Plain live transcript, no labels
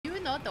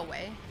show the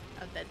way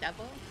of the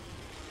devil?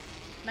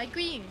 My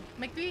queen!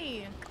 My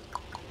queen!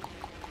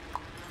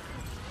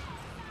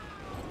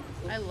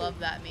 I love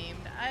that meme.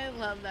 I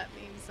love that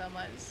meme so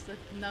much. The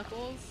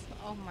Knuckles.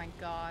 Oh my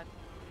god.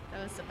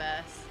 That was the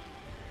best.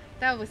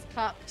 That was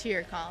top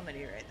tier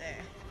comedy right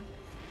there.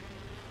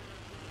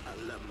 I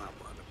love my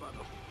water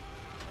bottle.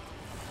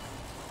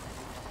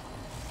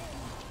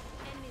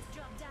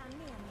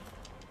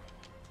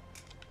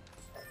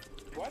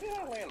 Why did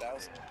I land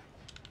outside?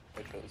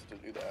 I chose to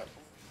do that.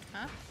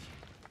 Huh?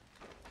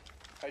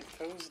 I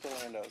chose to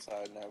land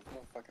outside and I have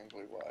no fucking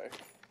clue why.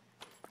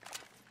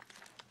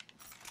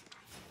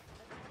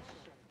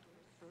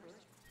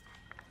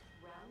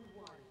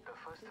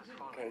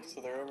 Okay,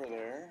 so they're over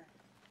there.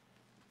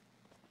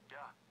 Yeah,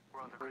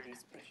 we're on the Where are creek.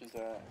 these bitches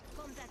at?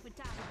 Contact with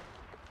target.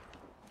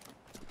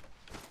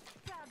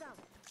 Crowd out.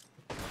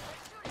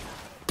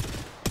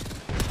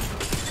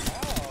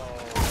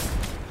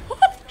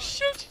 Ow!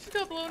 Shit, she just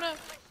got blown up.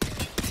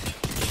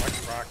 I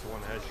cracked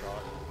one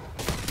headshot.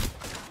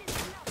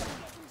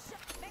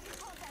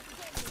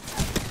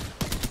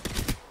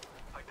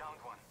 I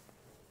downed one.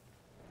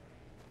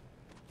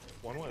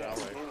 One went out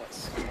right.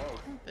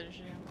 I'm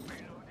finishing him.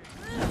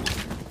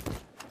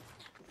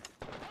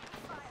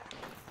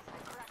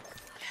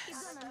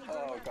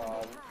 Oh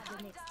god.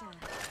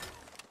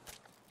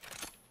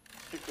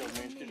 She killed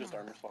me, she just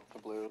armor swapped the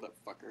blue, that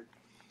fucker.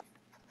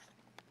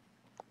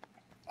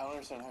 I don't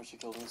understand how she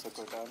killed me so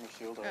quick. I have my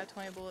shield I got up.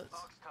 20 bullets.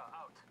 Star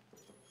out.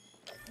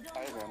 I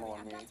have ammo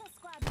on me.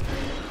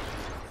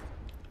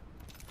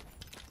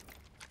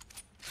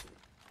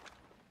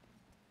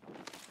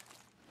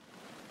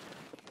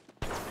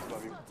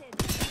 Love you.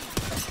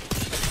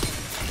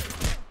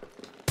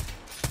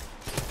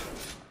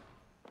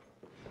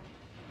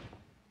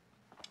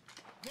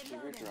 Is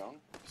your drone?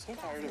 I'm so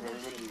tired of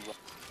everybody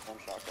on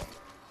shotgun.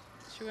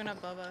 She went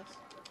above us.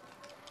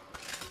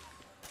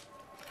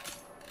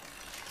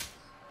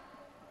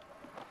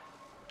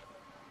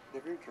 You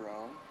have your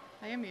drone?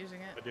 I am using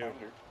I it. do. Find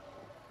her.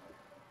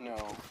 No,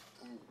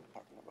 I'm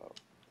talking about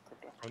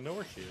crypto. I know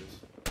where she is.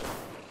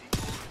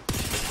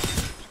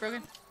 She's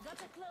broken. Got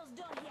a closed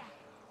door here.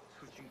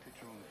 Switching to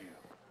drone view.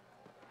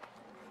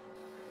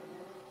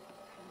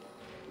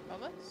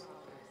 Above us?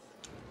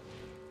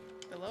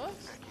 Below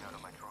us? Backing out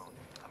of my drone.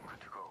 I'm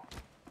good to go.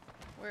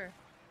 Where?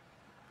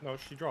 No,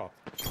 she dropped.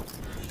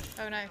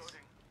 Oh, nice.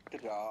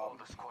 Good All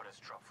job. the squad has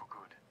dropped for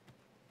good.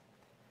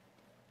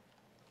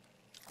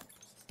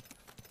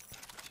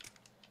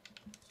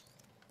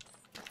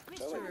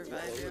 Where's Oh, the wait, revive?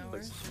 yeah, Yeah, all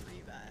where's over the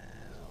revive?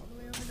 All the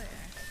way over there.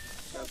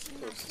 That's the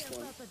closest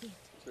one. Up a bit.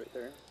 It's right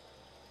there.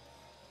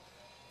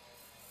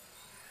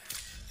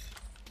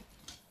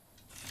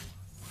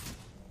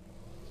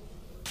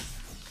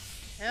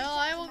 Hell,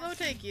 I will go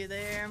take you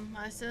there,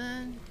 my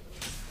son.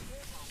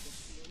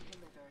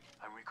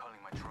 I'm recalling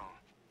my drone.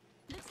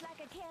 Looks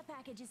like a care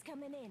package is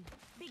coming in.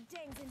 Big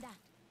things in that.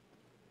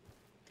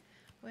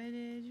 Where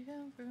did you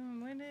come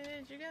from? Where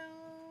did you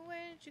go?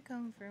 Where did you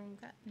come from,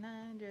 Cotton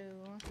Eye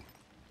Joe?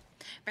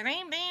 Bam,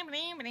 bam,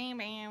 bam, bam,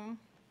 bam.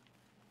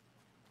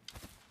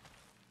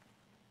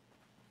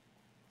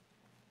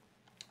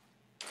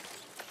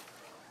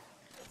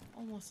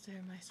 Almost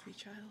there, my sweet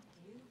child.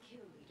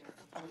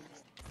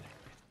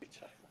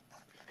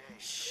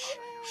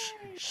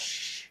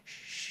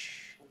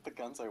 The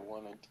guns I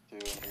wanted to do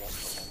and I got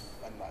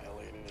fucking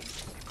annihilated.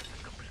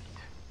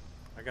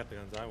 I got the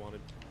guns I wanted.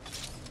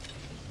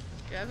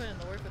 Yeah, I've been in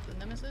the work with the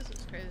Nemesis.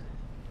 It's crazy.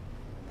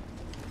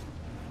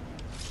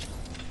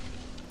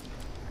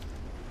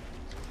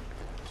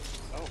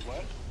 Oh,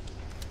 what?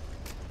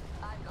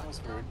 That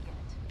was weird.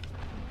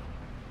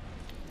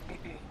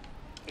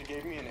 It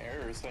gave me an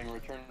error saying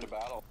return to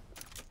battle.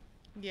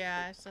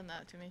 Yeah, it's done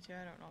that to me too.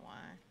 I don't know why.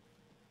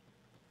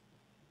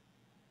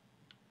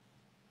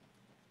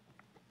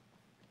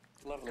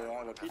 Lovely, I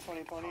have a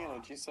P2020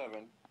 and a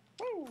G7.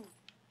 Woo!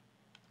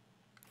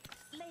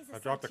 Laser I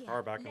dropped the sight car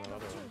here. back in the Level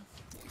other two. one.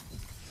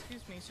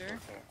 Excuse me, sir.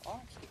 Okay,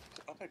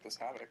 I'll take this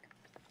Havoc.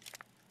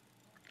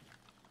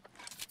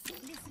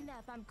 Listen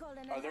up, I'm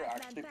calling Are a there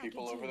lifeline actually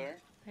people package over in. there?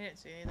 I didn't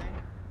see anything.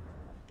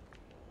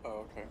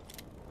 Oh, okay.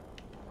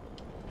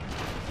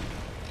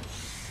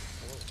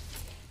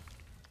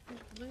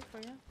 Here's blue for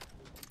you.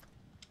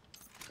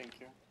 Thank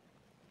you.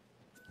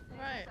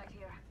 Right.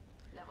 Here.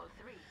 Level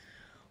 3.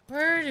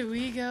 Where do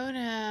we go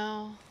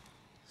now?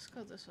 Let's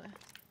go this way.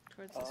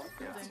 Towards this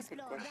building. That's a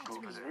good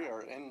question because we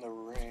are in the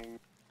ring.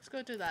 Let's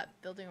go to that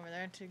building over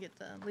there to get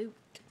the loot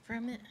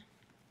from it.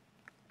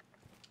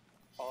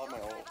 I'll have my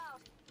ult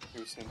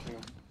here soon too.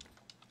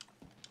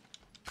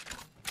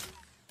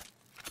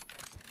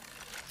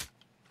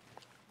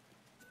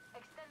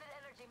 Extended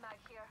energy mag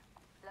here.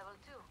 Level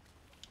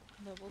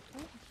 2. Level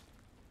 2.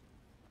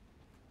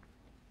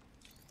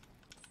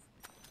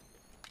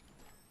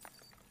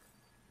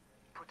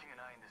 Putting an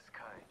eye in the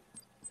sky.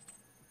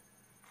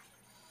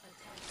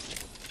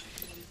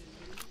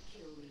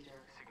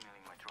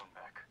 Signaling my drone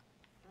back.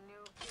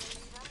 New kill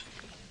leader?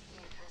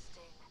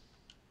 Interesting.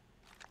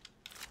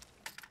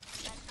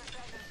 Thanks for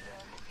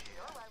Dragonmaesterr.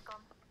 You're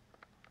welcome.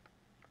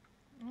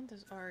 I want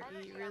this RE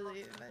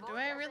really, but do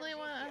I really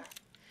want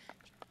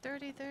a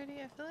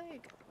 30-30? I feel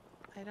like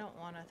I don't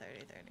want a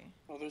 30-30.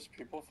 Oh, there's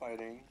people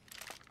fighting.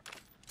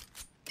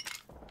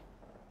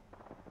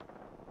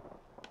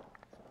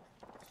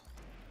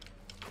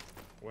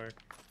 Where?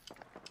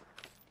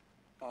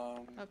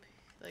 Up,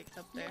 like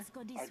up there. Let's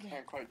go this I way.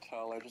 can't quite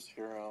tell. I just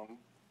hear them.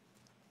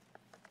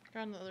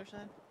 They're on the other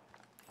side.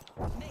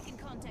 Making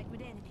contact with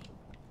enemy.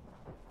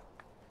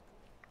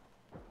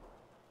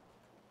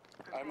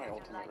 I have my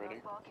ultimate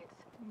ready.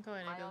 I'm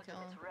going to go kill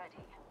him.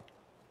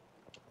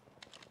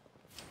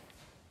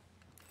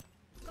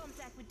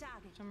 Contact with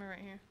target. Somewhere right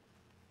here.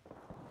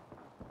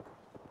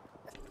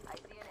 I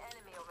see an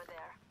enemy over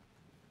there.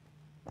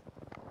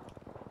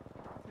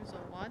 There's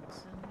a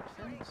Watson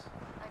fence.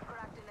 I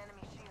cracked an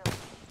enemy shield.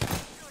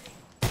 Shooting.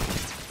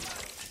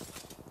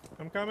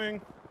 I'm coming.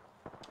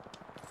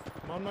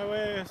 I'm on my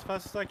way as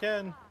fast as I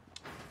can.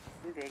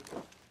 You're good.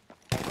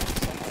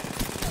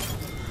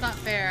 It's not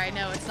fair. I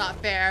know it's not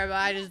fair, but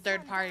I just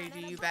third party to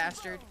you,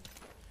 bastard.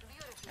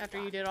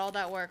 After you did all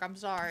that work, I'm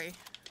sorry.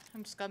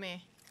 I'm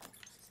scummy.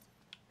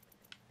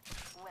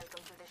 Welcome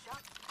to the shop.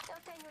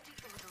 Don't tell you what you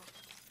can do.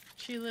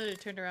 She literally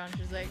turned around and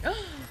she's like,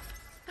 oh!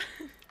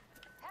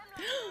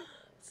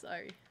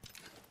 Sorry.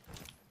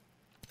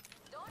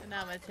 And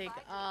now I'm gonna take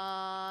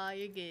all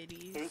your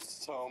goodies. There's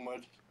so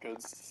much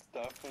good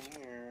stuff in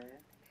here.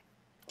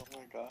 Oh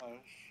my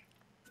gosh.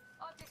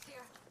 Optics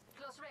here.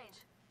 Close range.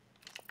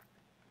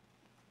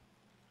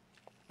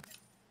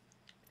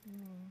 Ooh.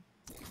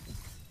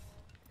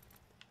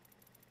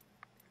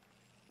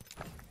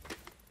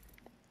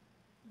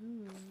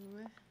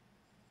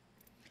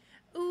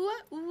 Ooh,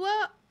 ooh,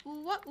 ooh,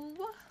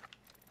 ooh.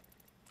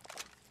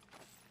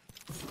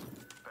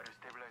 Better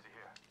stabilizer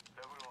here.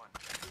 Level 1.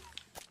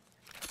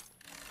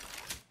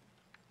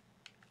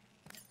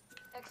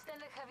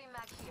 Extended heavy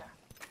mag here.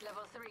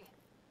 Level 3.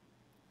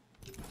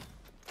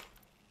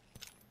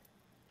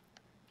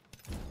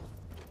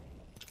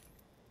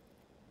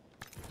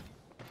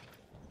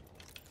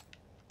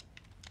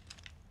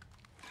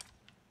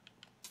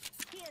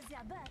 Here's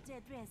your birthday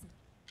present.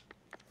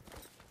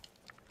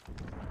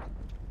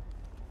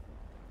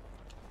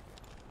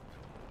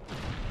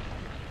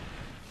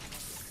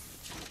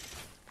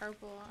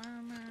 Purple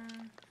armor.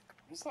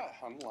 Where's that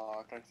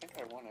hemlock? I think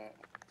I want it.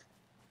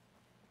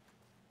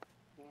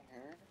 In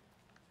here?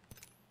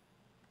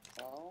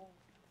 No?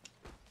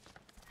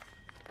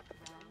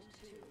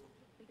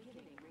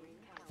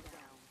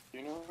 Do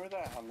you know where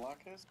that hemlock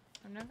is?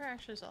 I never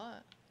actually saw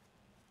it.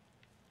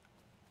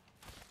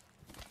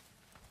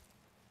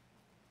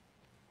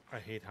 I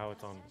hate how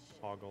it's on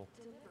toggle.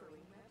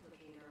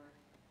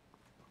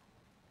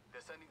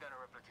 They're sending down a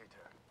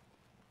replicator.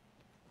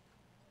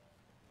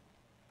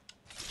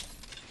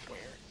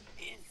 Where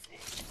is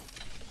it?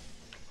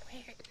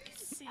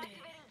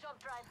 Activating jump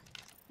drive.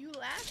 You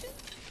laughing?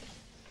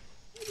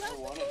 You I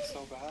laughing? want it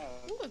so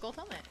bad. Ooh, a gold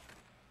helmet.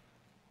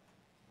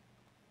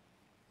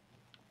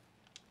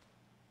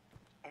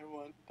 I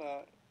want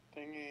that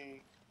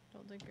thingy.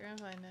 Don't think you're gonna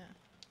find it.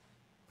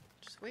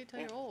 Just wait till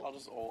Yeah, you're old. I'll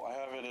just ult. I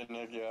have it in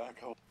it, yeah.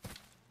 Go.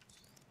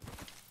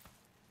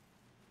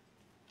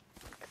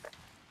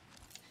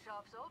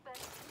 Shops open.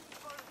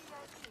 For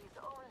VIPs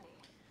only.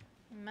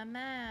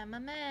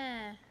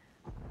 Mama.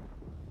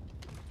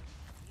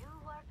 You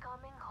are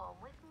coming home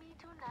with me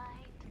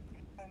tonight.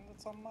 And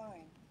it's on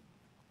mine.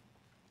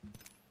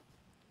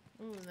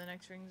 Ooh, the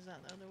next ring's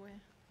out the other way.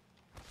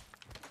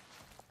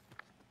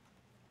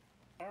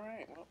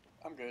 Alright, well,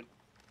 I'm good.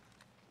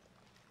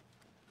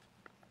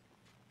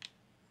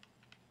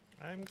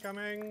 I'm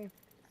coming.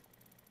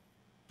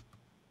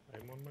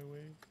 I'm on my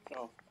way.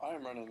 Oh,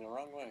 I'm running the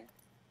wrong way.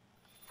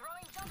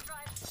 Throwing jump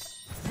drive.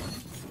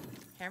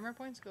 Hammer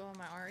points go on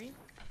my RE?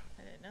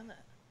 I didn't know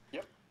that.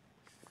 Yep.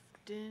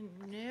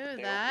 Didn't know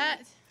They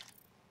that.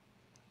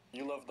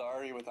 You love the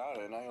Ari without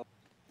it, and I love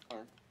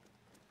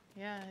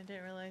Yeah, I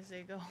didn't realize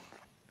they go.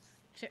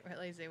 Didn't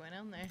realize they went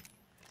on there.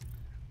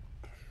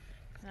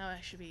 Now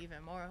that should be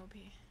even more OP.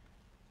 The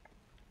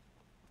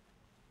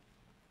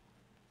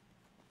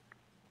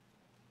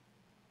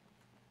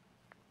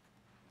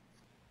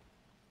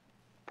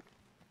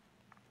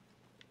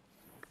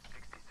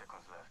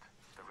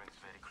ring's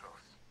very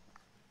close.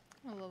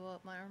 I'll level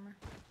up my armor.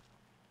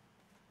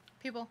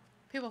 People.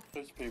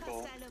 There's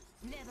people. Hostile up.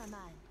 Never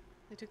mind.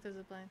 They took the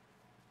zipline.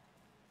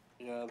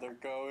 Yeah, they're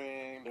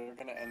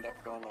gonna end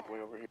up going like way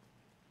over here.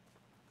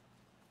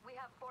 We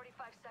have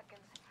 45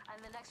 seconds,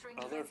 and the next ring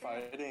Oh, is they're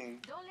ahead.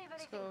 fighting. Don't leave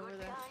anything go over good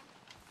there.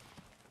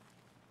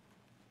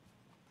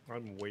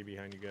 behind. I'm way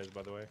behind you guys,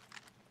 by the way.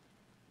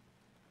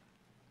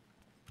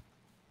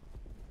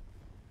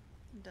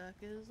 Duck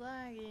is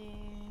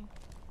lagging.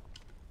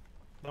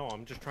 No,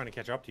 I'm just trying to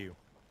catch up to you.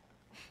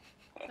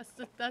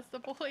 That's the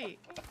point.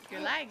 You're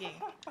lagging.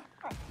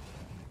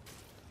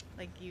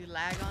 Like you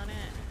lag on it.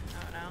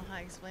 I don't know how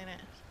to explain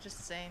it.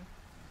 Just saying.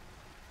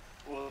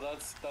 Well,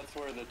 that's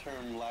where the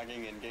term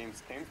lagging in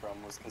games came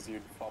from, was because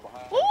you'd fall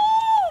behind. Ooh,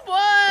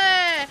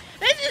 boy!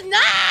 This is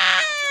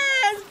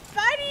nice,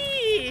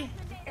 buddy.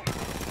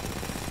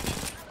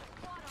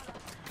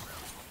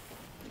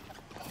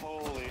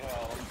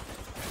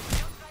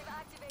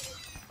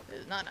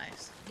 not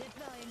nice.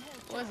 Deploying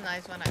health It was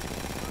nice when I.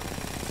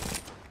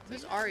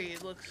 This Ari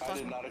looks I did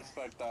fucking. not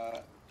expect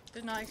that.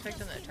 Did not expect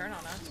him to turn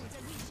on us. to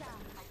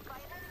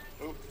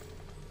recharge. Oop.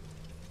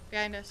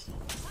 Behind us. Pop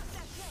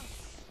that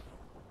close.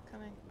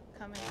 Coming.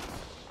 Coming.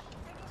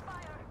 Taking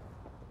fire.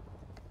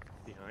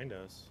 Behind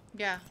us.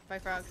 Yeah, by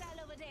frog. Hostile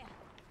over there.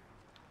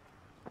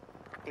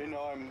 They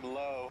know I'm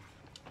low.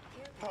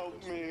 Help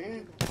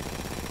me.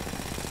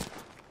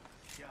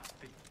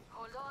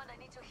 Hold on, I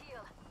need to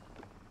heal.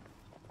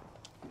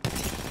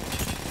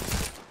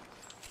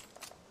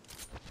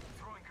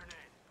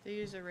 They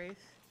use a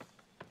wraith.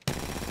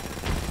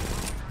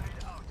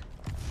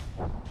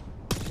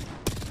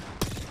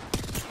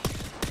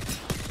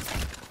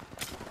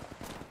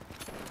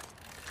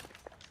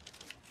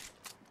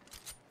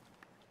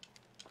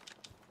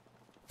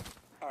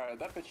 Alright,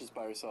 that bitch is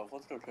by herself.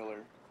 Let's go kill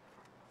her.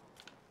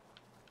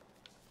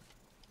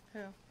 Who?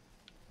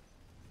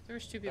 There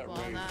was 2 people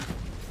That on wraith. that.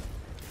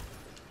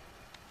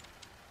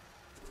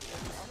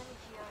 Enemy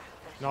here.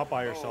 Not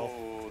by yourself.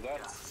 Oh,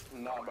 that's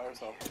not by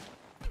herself.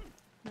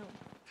 No.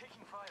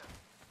 Taking fire.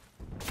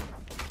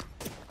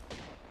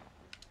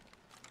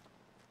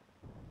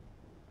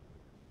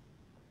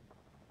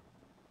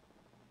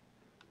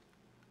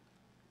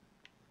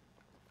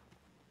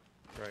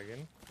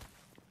 Dragon.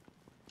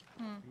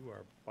 You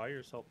are by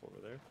yourself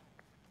over there.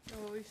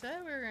 Well, we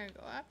said we were gonna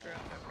go after him.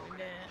 We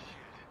didn't.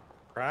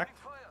 Crack.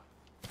 Fire.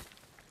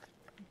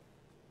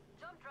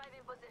 Jump drive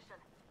in position.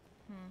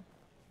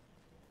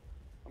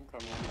 I'm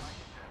coming.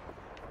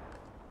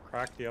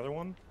 Crack the other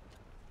one.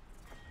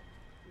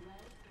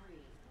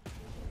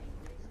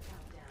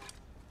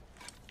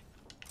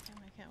 Damn,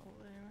 I can't hold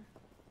it anymore.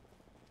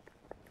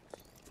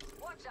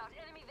 Watch out,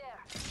 enemy there.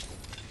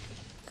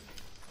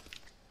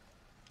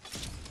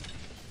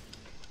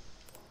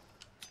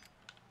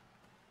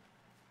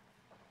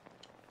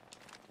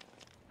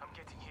 I'm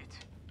getting hit.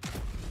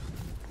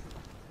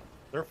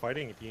 They're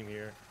fighting a team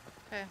here.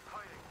 Okay.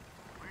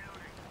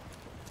 Reloading.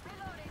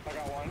 I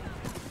got one.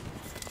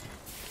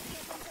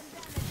 Getting some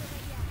damage over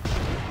here.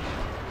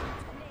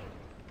 Name.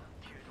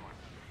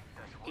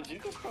 Did you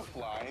just go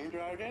flying,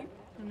 Dragon?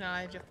 No,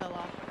 I just fell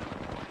off.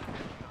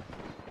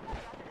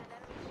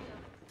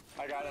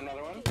 I got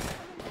another one.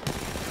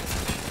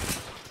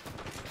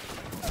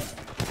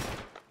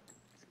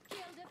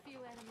 Killed a few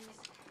enemies.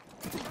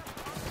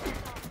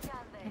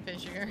 I'm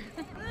finishing her.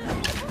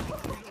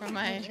 For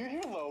my. Did you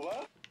hear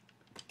Lola?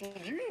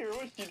 Did you hear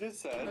what she just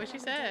said? What'd she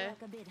say?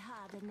 Work a bit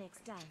harder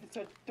next time. She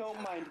said, don't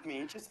mind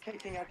me, just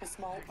taking out a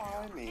small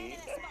army.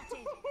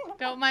 Spotted.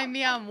 Don't mind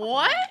me on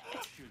what?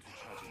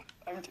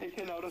 I'm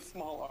taking out a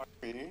small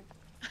army.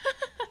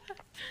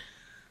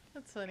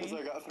 That's Because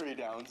funny. I got 3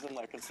 downs in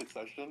like a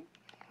succession.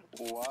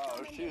 Wow,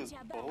 she is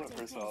full of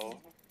herself.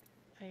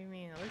 I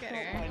mean, look at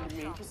Don't her. mind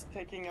me, just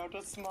taking out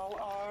a small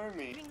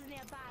army. Rings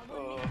nearby.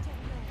 Oh. 1 minute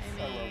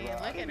and I I love mean, that. I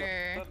look at didn't know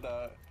her. she said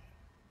that.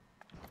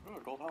 Ooh, a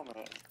gold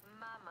helmet.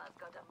 Mama's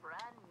got a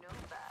brand new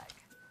bag.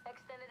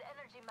 Extended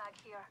energy mag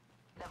here.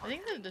 I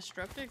think the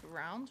destructive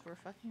rounds were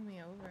fucking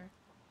me over.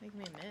 Making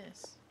me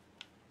miss.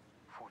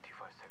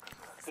 45 seconds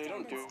left. They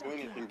don't do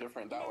anything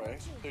different that way.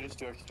 They just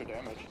do extra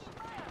damage.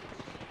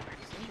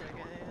 Seems like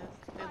it is.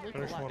 They look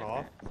Finish a lot one different.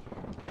 off.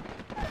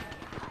 I'm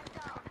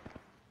down.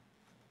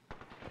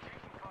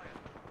 Taking fire.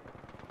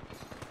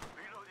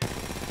 Reloading.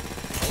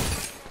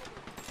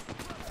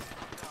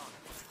 Down.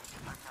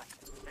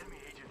 Enemy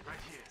agent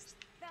right here.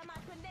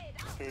 Thermite grenade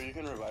out. Here, you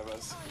can revive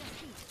us. On your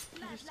feet.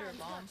 You just threw a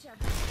bomb. Gotcha.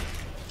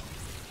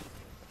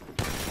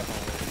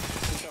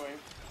 Keep going.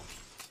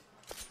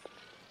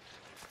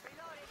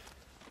 Reloading.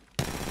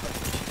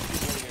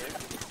 Keep going here.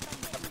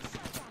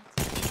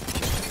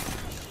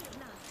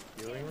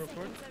 Healing real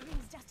quick. The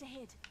rings just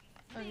ahead.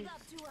 Oh, he Big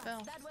up to us.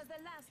 fell. That was the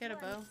last Get a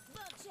one. bow.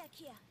 Bow check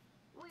here.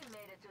 We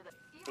made it to the.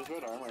 Who's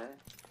red armor?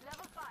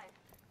 Level 5.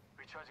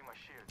 Recharging my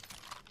shields.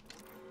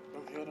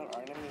 Oh, he had an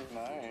enemy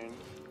 9.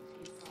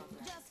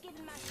 Just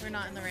giving my We're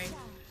not in the ring.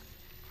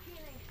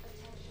 Healing.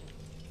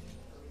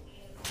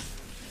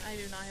 I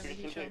do not have a We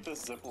heat can shield. take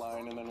this zip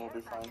line and then we'll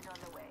be fine. Package on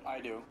the way. I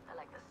do. I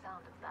like the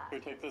sound of that. Here,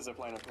 take the zip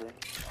line up here.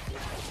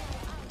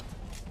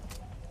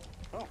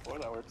 Oh, boy,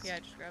 that works. Yeah,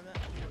 just grab it.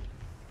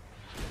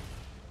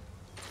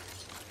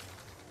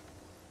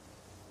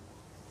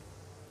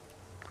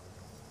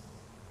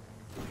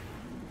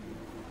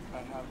 I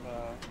have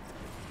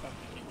a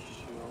heat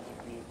shield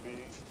if need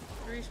be.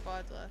 3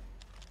 squads left.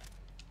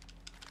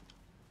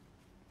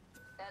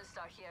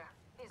 Elstar here.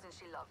 Isn't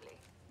she lovely?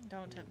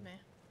 Don't tempt me.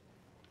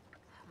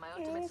 My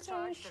ultimate's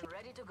charged and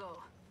ready to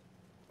go.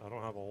 I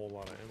don't have a whole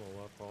lot of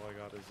ammo left. All I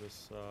got is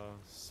this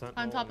sentinel.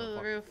 On top and a of the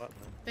fucking roof. button.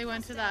 They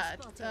went to that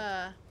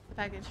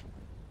package.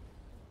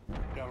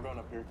 Yeah, I'm going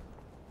up here.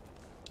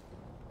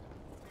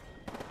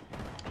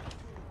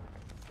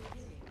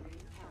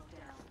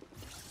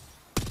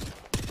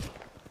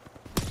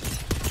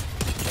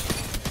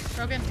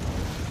 Broken. Getting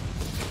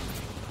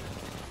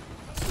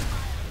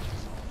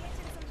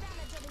some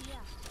damage over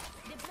here.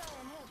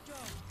 Deploying health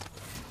drone.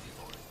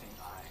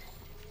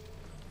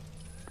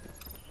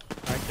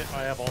 I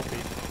have all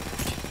feet.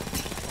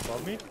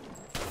 Above me?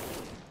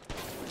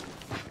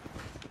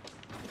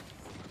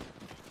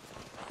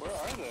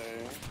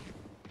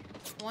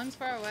 they? One's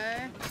far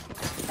away.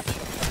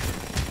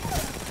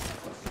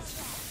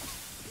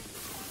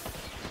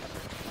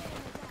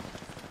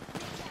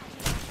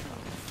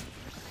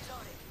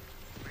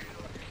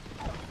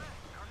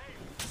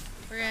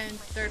 We're in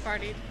third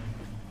party.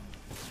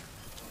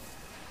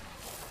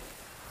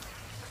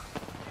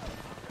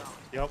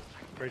 Yep,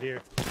 right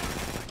here.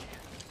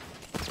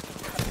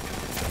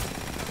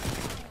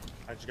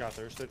 I just got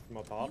thirsted from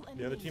up top.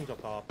 The other team's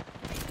up top.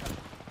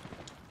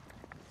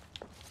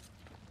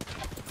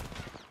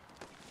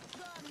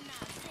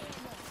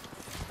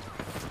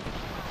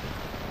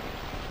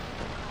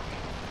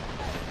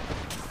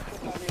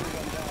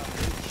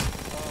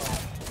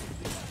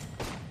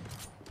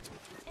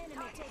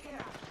 Enemy taken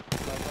out.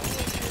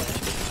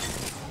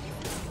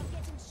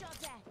 Getting shot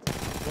at.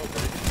 Whoa,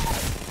 buddy.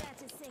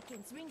 30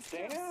 seconds. Rings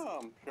close.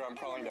 Damn! Here, I'm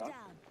crawling Enemy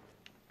down.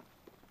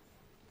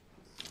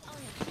 Oh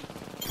yeah.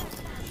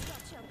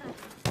 Got your back.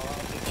 I'll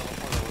have to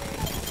teleport away.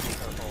 Be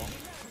careful.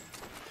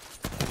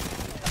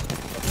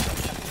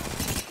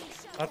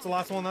 That's the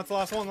last one. That's the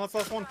last one. That's the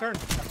last one. Turn. I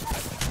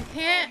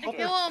can't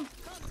kill him.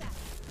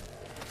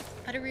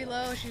 How to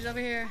reload? She's over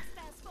here.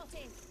 10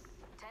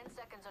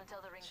 seconds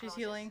until the ring She's closes.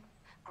 healing.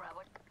 Grab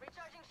it.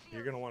 Recharging shield.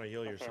 You're gonna want to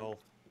heal yourself.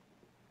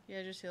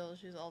 Yeah, just heal.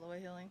 She's all the way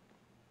healing.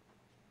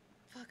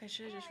 Fuck, I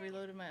should have just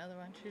reloaded my other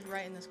one. She's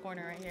right in this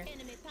corner right here.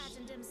 Enemy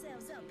patching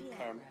themselves up here.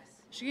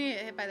 She's gonna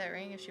get hit by that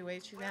ring if she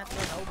waits. She's gonna have to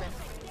go open.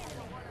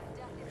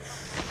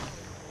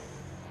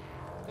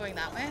 Going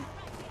that way?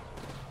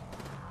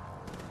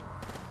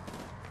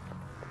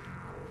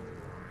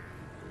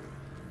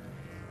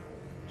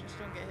 Just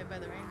don't get hit by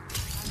the ring.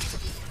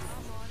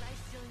 Come on, I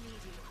still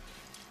need you.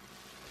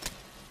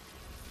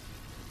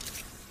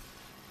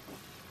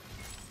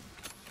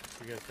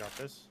 You guys got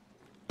this.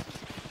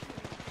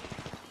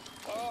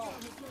 Oh!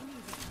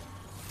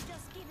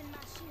 Just giving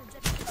my shields a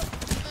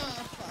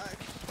Oh, fuck.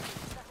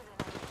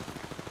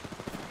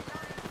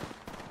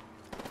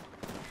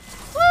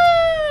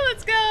 Woo!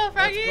 Let's go,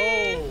 Froggy!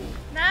 Let's go.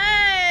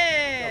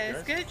 Nice!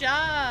 guys. Good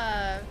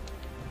job!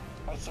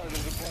 I started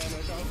to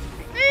panic.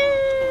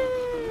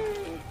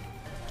 Woo!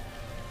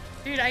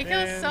 Dude, I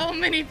killed Man. so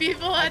many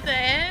people at the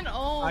end.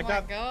 Oh my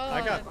god.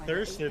 I got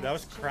thirsted. I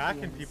was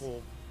cracking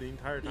people the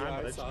entire time, Yeah, but I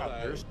I just saw got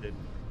that. thirsted.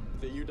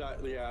 That you died,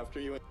 yeah, after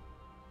you.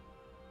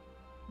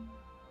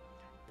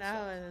 That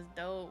was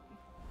dope.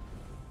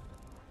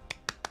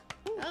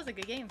 That was a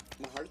good game.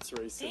 My heart's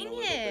racing. Dang a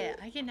little it! bit.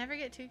 I can never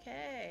get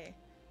 2K.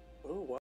 Oh, wow.